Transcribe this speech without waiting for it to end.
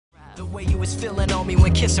way you was feeling on me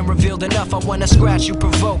when kissing revealed enough. I wanna scratch you,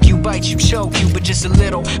 provoke you, bite you, choke you, but just a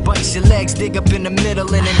little. Bites your legs, dig up in the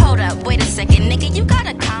middle, and then hold up, wait a second, nigga, you got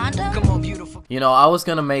a condom? Come on, beautiful. You know, I was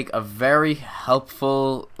gonna make a very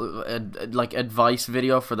helpful like advice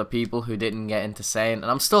video for the people who didn't get into Sane,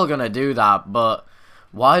 and I'm still gonna do that, but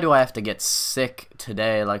why do I have to get sick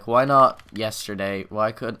today? Like, why not yesterday?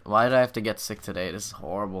 Why did I have to get sick today? This is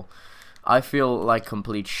horrible. I feel like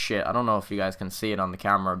complete shit. I don't know if you guys can see it on the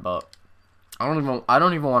camera, but I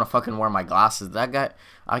don't even want to fucking wear my glasses. That guy,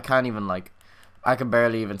 I can't even, like, I can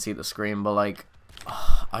barely even see the screen, but like,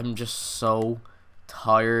 I'm just so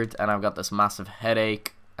tired, and I've got this massive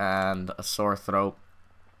headache and a sore throat.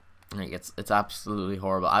 Like, it's absolutely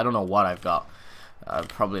horrible. I don't know what I've got.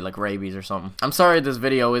 Probably like rabies or something. I'm sorry this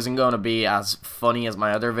video isn't going to be as funny as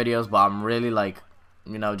my other videos, but I'm really, like,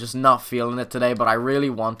 you know, just not feeling it today. But I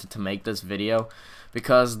really wanted to make this video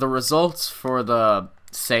because the results for the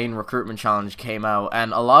Sane recruitment challenge came out,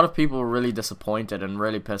 and a lot of people were really disappointed and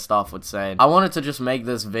really pissed off with Sane. I wanted to just make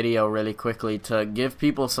this video really quickly to give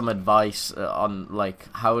people some advice on, like,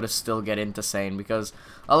 how to still get into Sane, because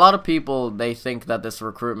a lot of people, they think that this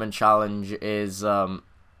recruitment challenge is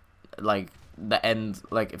like the end.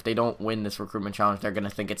 Like, if they don't win this recruitment challenge, they're gonna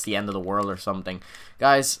think it's the end of the world or something.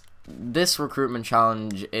 Guys, this recruitment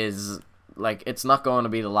challenge is, like, it's not going to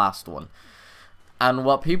be the last one. And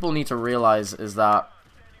what people need to realize is that,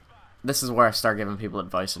 this is where I start giving people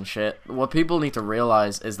advice and shit. What people need to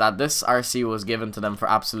realize is that this RC was given to them for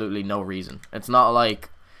absolutely no reason. It's not like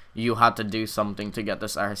you had to do something to get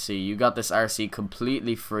this RC. You got this RC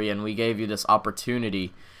completely free, and we gave you this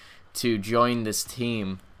opportunity to join this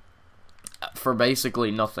team for basically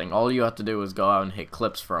nothing. All you had to do was go out and hit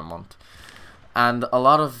clips for a month. And a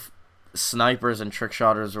lot of snipers and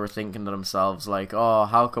trickshotters were thinking to themselves, like, oh,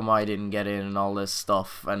 how come I didn't get in and all this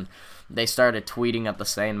stuff, and they started tweeting at the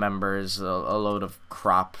Sane members a load of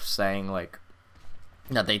crap, saying, like,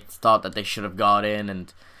 that they thought that they should have got in.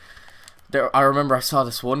 And I remember I saw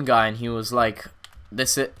this one guy, and he was like,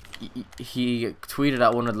 he tweeted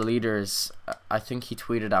at one of the leaders, I think he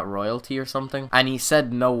tweeted at Royalty or something, and he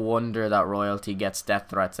said no wonder that Royalty gets death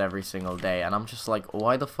threats every single day. And I'm just like,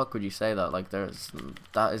 why the fuck would you say that? Like,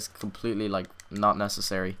 that is completely, like, not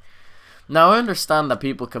necessary. Now, I understand that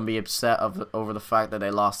people can be upset over the fact that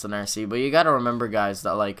they lost an RC, but you gotta remember, guys,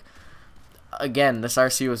 that, like, again, this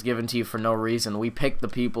RC was given to you for no reason. We picked the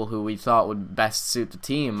people who we thought would best suit the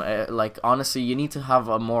team. Like, honestly, you need to have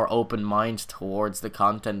a more open mind towards the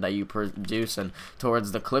content that you produce and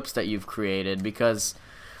towards the clips that you've created, because,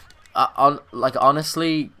 like,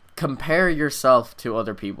 honestly, compare yourself to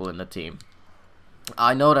other people in the team.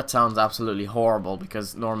 I know that sounds absolutely horrible,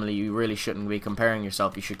 because normally you really shouldn't be comparing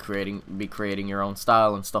yourself. You should be creating your own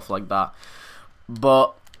style and stuff like that.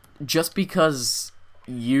 But just because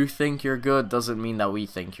you think you're good doesn't mean that we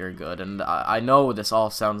think you're good. And I know this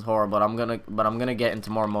all sounds horrible, but I'm gonna get into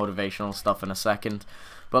more motivational stuff in a second.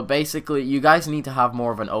 But basically, you guys need to have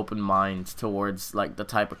more of an open mind towards, like, the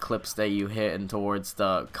type of clips that you hit, and towards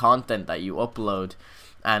the content that you upload,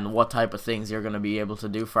 and what type of things you're gonna be able to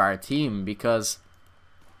do for our team. Because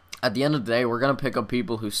at the end of the day, we're going to pick up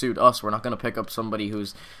people who suit us. We're not going to pick up somebody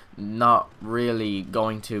who's not really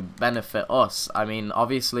going to benefit us. I mean,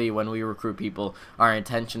 obviously, when we recruit people, our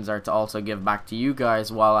intentions are to also give back to you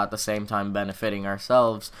guys while at the same time benefiting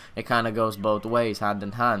ourselves. It kind of goes both ways, hand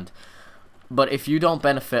in hand. But if you don't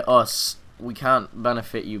benefit us, we can't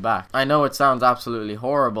benefit you back. I know it sounds absolutely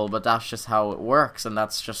horrible, but that's just how it works, and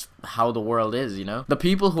that's just how the world is, you know? The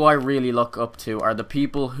people who I really look up to are the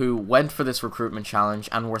people who went for this recruitment challenge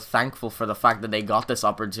and were thankful for the fact that they got this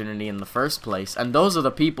opportunity in the first place, and those are the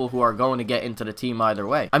people who are going to get into the team either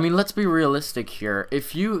way. I mean, let's be realistic here.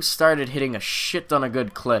 If you started hitting a shit ton of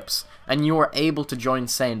good clips and you were able to join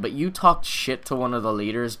Sane, but you talked shit to one of the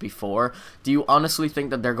leaders before, do you honestly think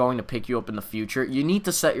that they're going to pick you up in the future? You need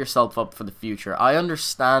to set yourself up for the future. I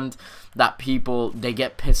understand that people, they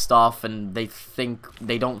get pissed off and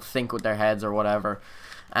they don't think with their heads or whatever,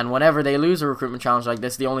 and whenever they lose a recruitment challenge like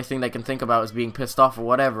this, the only thing they can think about is being pissed off or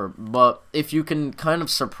whatever. But if you can kind of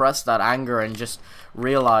suppress that anger and just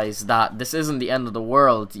realize that this isn't the end of the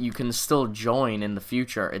world, you can still join in the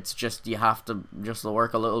future. It's just, you have to just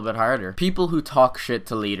work a little bit harder. People who talk shit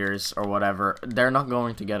to leaders or whatever, they're not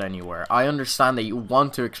going to get anywhere. I understand that you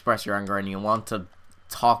want to express your anger and you want to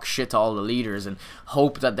talk shit to all the leaders and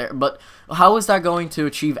hope that they're, but how is that going to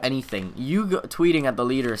achieve anything? You tweeting at the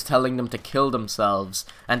leaders, telling them to kill themselves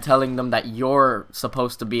and telling them that you're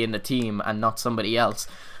supposed to be in the team and not somebody else.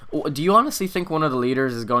 Do you honestly think one of the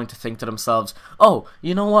leaders is going to think to themselves, oh,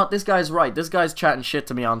 you know what, this guy's right, this guy's chatting shit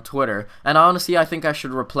to me on Twitter, and honestly I think I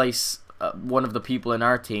should replace one of the people in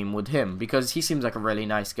our team with him, because he seems like a really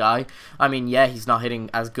nice guy. I mean, yeah, he's not hitting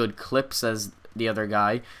as good clips as the other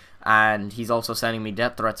guy, and he's also sending me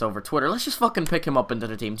death threats over Twitter. Let's just fucking pick him up into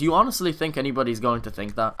the team. Do you honestly think anybody's going to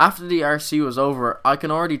think that? After the RC was over, I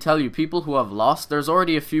can already tell you, people who have lost, there's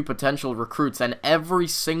already a few potential recruits, and every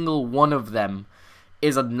single one of them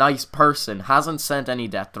is a nice person, hasn't sent any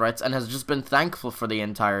death threats, and has just been thankful for the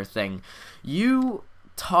entire thing. You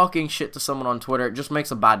talking shit to someone on Twitter, it just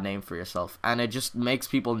makes a bad name for yourself, and it just makes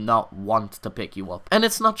people not want to pick you up. And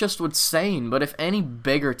it's not just with Sane, but if any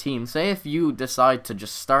bigger team, say if you decide to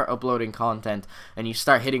just start uploading content and you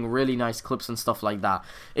start hitting really nice clips and stuff like that,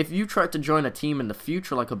 if you try to join a team in the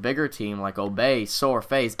future, like a bigger team like Obey, Sore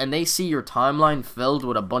Phase, and they see your timeline filled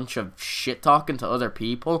with a bunch of shit talking to other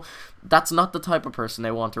people, that's not the type of person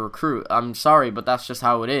they want to recruit. I'm sorry, but that's just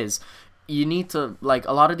how it is. You need to, like,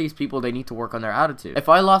 a lot of these people, they need to work on their attitude. If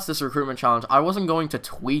I lost this recruitment challenge, I wasn't going to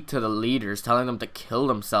tweet to the leaders telling them to kill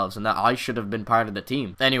themselves and that I should have been part of the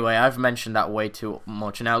team. Anyway, I've mentioned that way too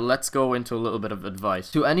much. Now, let's go into a little bit of advice.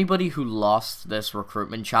 To anybody who lost this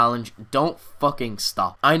recruitment challenge, don't fucking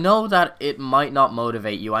stop. I know that it might not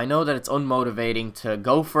motivate you. I know that it's unmotivating to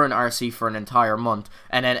go for an RC for an entire month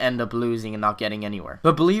and then end up losing and not getting anywhere.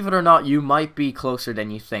 But believe it or not, you might be closer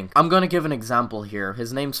than you think. I'm gonna give an example here.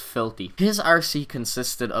 His name's Filthy. His RC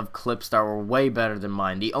consisted of clips that were way better than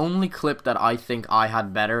mine. The only clip that I think I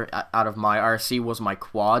had better out of my RC was my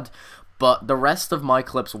quad, but the rest of my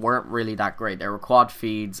clips weren't really that great. They were quad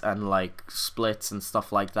feeds and like splits and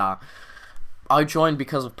stuff like that. I joined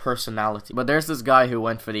because of personality. But there's this guy who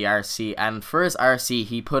went for the RC, and for his RC,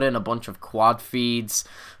 he put in a bunch of quad feeds,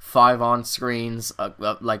 5 on screens,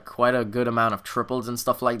 like quite a good amount of triples and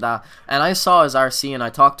stuff like that. And I saw his RC and I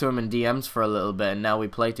talked to him in DMs for a little bit, and now we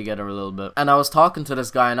play together a little bit. And I was talking to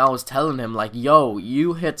this guy and I was telling him like, yo,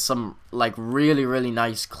 you hit some like really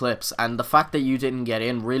nice clips, and the fact that you didn't get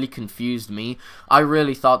in really confused me. I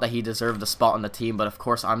really thought that he deserved a spot on the team, but of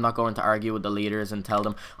course I'm not going to argue with the leaders and tell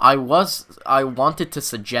them. I wanted to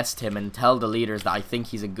suggest him and tell the leaders that I think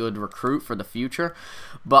he's a good recruit for the future,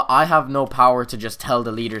 but I have no power to just tell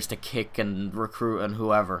the leaders to kick and recruit and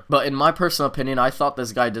whoever. But in my personal opinion, I thought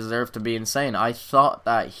this guy deserved to be insane. I thought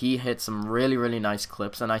that he hit some really nice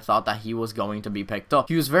clips, and I thought that he was going to be picked up.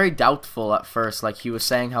 He was very doubtful at first, like he was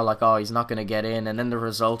saying how like, oh, he's not going to get in, and then the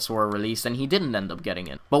results were released and he didn't end up getting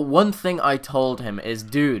in. But one thing I told him is,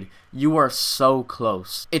 dude, you are so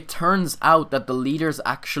close. It turns out that the leaders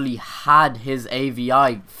actually had his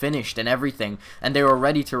AVI finished and everything, and they were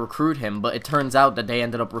ready to recruit him, but it turns out that they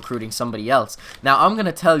ended up recruiting somebody else. Now, I'm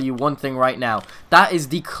gonna tell you one thing right now. That is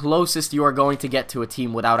the closest you are going to get to a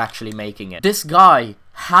team without actually making it. This guy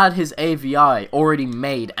had his AVI already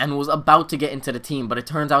made and was about to get into the team, but it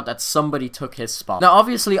turns out that somebody took his spot. Now,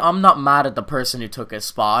 obviously, I'm not mad at the person who took his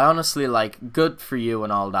spot. I honestly, like, good for you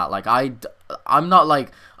and all that. Like, I'm not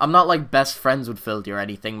like best friends with Filthy or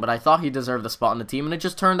anything, but I thought he deserved a spot on the team, and it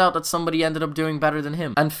just turned out that somebody ended up doing better than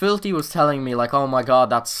him. And Filthy was telling me like, oh my god,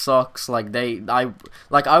 that sucks. Like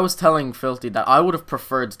I was telling Filthy that I would have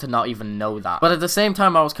preferred to not even know that. But at the same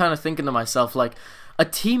time, I was kind of thinking to myself like, a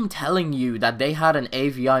team telling you that they had an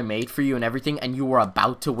AVI made for you and everything, and you were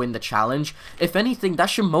about to win the challenge, if anything, that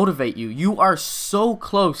should motivate you. You are so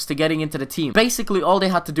close to getting into the team. Basically, all they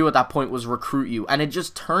had to do at that point was recruit you, and it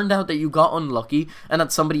just turned out that you got unlucky and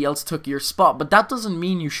that somebody else took your spot. But that doesn't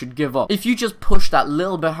mean you should give up. If you just push that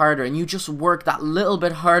little bit harder and you just work that little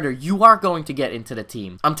bit harder, you are going to get into the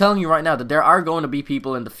team. I'm telling you right now that there are going to be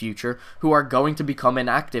people in the future who are going to become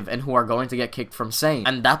inactive and who are going to get kicked from Sane.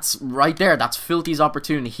 And that's right there. That's Filthy's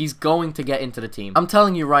opportunity. He's going to get into the team. I'm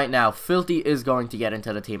telling you right now, Filthy is going to get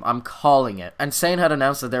into the team. I'm calling it. And Sane had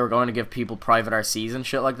announced that they were going to give people private RCs and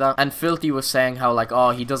shit like that. And Filthy was saying how like,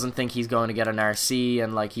 oh, he doesn't think he's going to get an RC,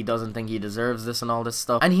 and like he doesn't think he deserves this and all this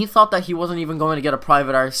stuff. And he thought that he wasn't even going to get a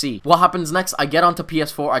private RC. What happens next? I get onto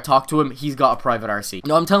PS4, I talk to him, he's got a private RC.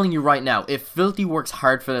 No, I'm telling you right now, if Filthy works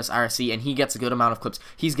hard for this RC and he gets a good amount of clips,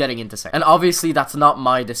 he's getting into Sane. And obviously that's not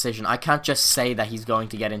my decision. I can't just say that he's going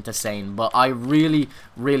to get into Sane, but I really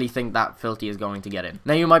think that Filthy is going to get in.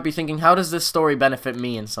 Now you might be thinking, how does this story benefit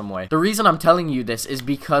me in some way? The reason I'm telling you this is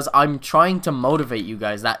because I'm trying to motivate you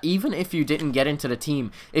guys that even if you didn't get into the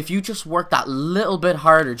team, if you just work that little bit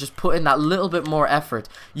harder, just put in that little bit more effort,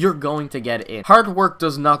 you're going to get in. Hard work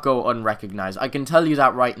does not go unrecognized. I can tell you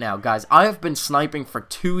that right now, guys. I have been sniping for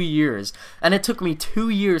 2 years, and it took me 2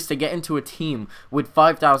 years to get into a team with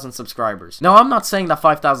 5,000 subscribers. Now, I'm not saying that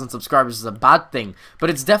 5,000 subscribers is a bad thing, but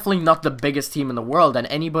it's definitely not the biggest team in the world, and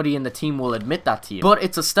anybody in the team will admit that to you. But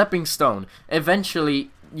it's a stepping stone. Eventually,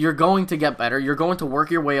 you're going to get better, you're going to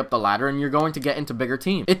work your way up the ladder, and you're going to get into bigger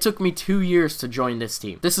teams. It took me 2 years to join this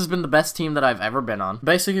team. This has been the best team that I've ever been on.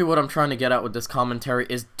 Basically, what I'm trying to get at with this commentary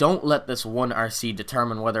is don't let this one RC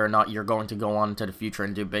determine whether or not you're going to go on into the future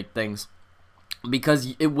and do big things.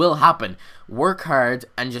 Because it will happen. Work hard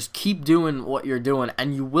and just keep doing what you're doing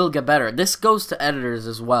and you will get better. This goes to editors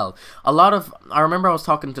as well. I remember I was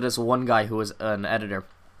talking to this one guy who was an editor,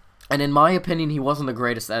 and in my opinion, he wasn't the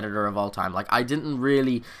greatest editor of all time. Like, I didn't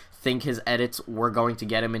really think his edits were going to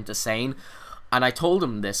get him into Sane, and I told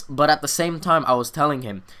him this, but at the same time, I was telling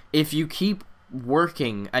him, if you keep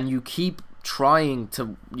working and you keep trying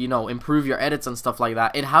to, you know, improve your edits and stuff like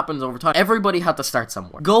that, it happens over time. Everybody had to start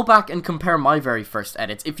somewhere. Go back and compare my very first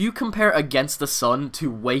edits. If you compare Against the Sun to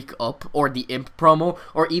Wake Up, or the Imp promo,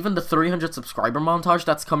 or even the 300 subscriber montage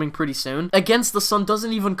that's coming pretty soon, Against the Sun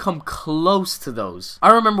doesn't even come close to those. I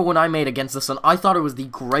remember when I made Against the Sun, I thought it was the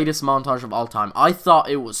greatest montage of all time. I thought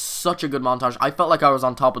it was such a good montage. I felt like I was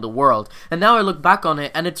on top of the world. And now I look back on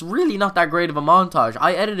it, and it's really not that great of a montage.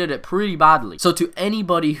 I edited it pretty badly. So to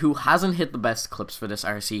anybody who hasn't hit the best clips for this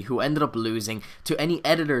RC, who ended up losing, to any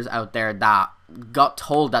editors out there that got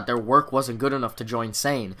told that their work wasn't good enough to join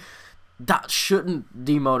Sane, that shouldn't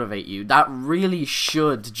demotivate you. That really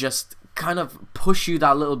should just kind of push you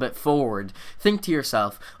that little bit forward. Think to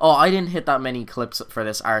yourself, oh, I didn't hit that many clips for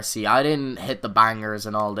this RC, I didn't hit the bangers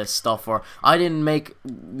and all this stuff, or I didn't make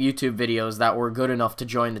YouTube videos that were good enough to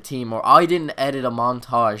join the team, or I didn't edit a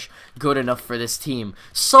montage good enough for this team.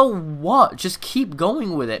 So what? Just keep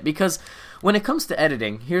going with it, because when it comes to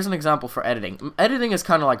editing, here's an example for editing. Editing is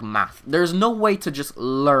kind of like math. There's no way to just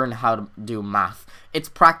learn how to do math. It's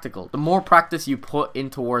practical. The more practice you put in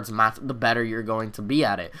towards math, the better you're going to be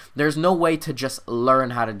at it. There's no way to just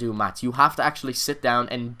learn how to do maths. You have to actually sit down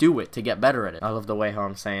and do it to get better at it. I love the way how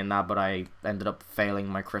I'm saying that, but I ended up failing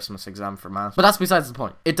my Christmas exam for math. But that's besides the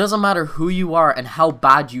point. It doesn't matter who you are and how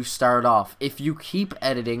bad you start off. If you keep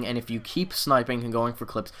editing and if you keep sniping and going for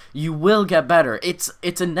clips, you will get better. It's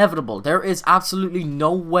inevitable. There is absolutely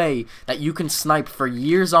no way that you can snipe for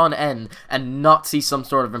years on end and not see some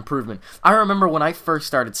sort of improvement. I remember when I first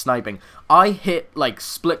started sniping, I hit like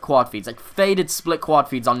split quad feeds, like faded split quad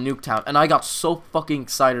feeds on Nuketown, and I got so fucking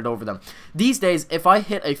excited over them. These days, if I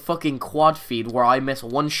hit a fucking quad feed where I miss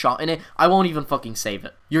one shot in it, I won't even fucking save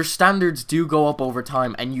it. Your standards do go up over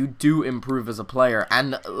time, and you do improve as a player,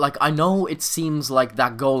 and like, I know it seems like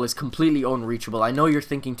that goal is completely unreachable. I know you're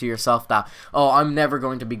thinking to yourself that, oh, I'm never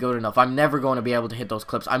going to be good enough, I'm never going to be able to hit those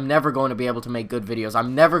clips, I'm never going to be able to make good videos,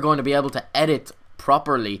 I'm never going to be able to edit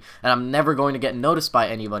properly, and I'm never going to get noticed by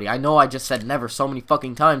anybody. I know I just said never so many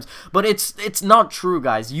fucking times, but it's not true,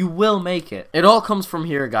 guys. You will make it. It all comes from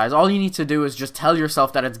here, guys. All you need to do is just tell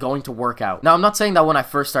yourself that it's going to work out. Now, I'm not saying that when I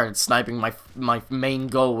first started sniping, my main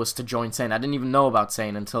goal was to join Sane. I didn't even know about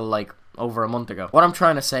Sane until like over a month ago. What I'm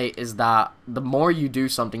trying to say is that the more you do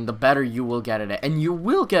something, the better you will get at it, and you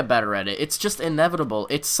will get better at it. It's just inevitable.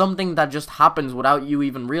 It's something that just happens without you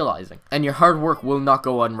even realizing, and your hard work will not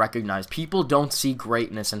go unrecognized. People don't see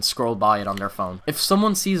greatness and scroll by it on their phone. If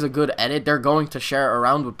someone sees a good edit, they're going to share it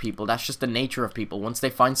around with people. That's just the nature of people. Once they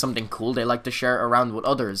find something cool, they like to share it around with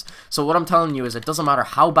others. So what I'm telling you is, it doesn't matter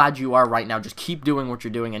how bad you are right now, just keep doing what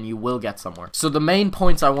you're doing and you will get somewhere. So the main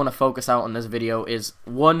points I want to focus out on this video is,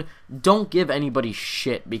 1, don't give anybody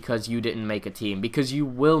shit because you didn't make a team, because you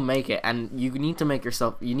will make it, and you need to make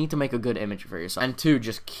a good image for yourself. And 2,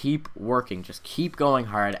 just keep working, just keep going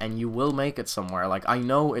hard, and you will make it somewhere. Like, I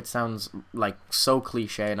know it sounds like so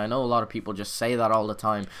cliche, and I know a lot of people just say that all the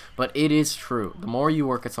time, but it is true. The more you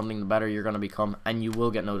work at something, the better you're gonna become, and you will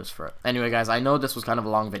get noticed for it. Anyway, guys, I know this was kind of a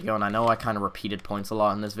long video, and I know I kind of repeated points a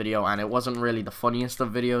lot in this video, and it wasn't really the funniest of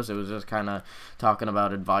videos. It was just kind of talking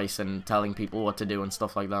about advice and telling people what to do and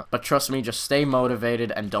stuff like that. But trust me, just stay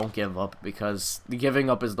motivated and don't give up, because giving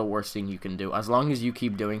up is the worst thing you can do. As long as you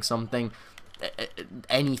keep doing something,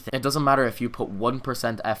 anything, it doesn't matter if you put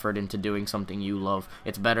 1% effort into doing something you love,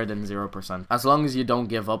 it's better than 0%. As long as you don't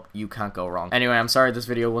give up, you can't go wrong. Anyway, I'm sorry this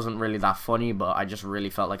video wasn't really that funny, but I just really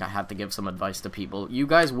felt like I had to give some advice to people. You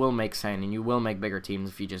guys will make Sane, and you will make bigger teams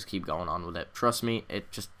if you just keep going on with it. Trust me,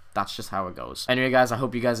 that's just how it goes. Anyway, guys, I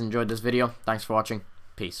hope you guys enjoyed this video. Thanks for watching.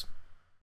 Peace.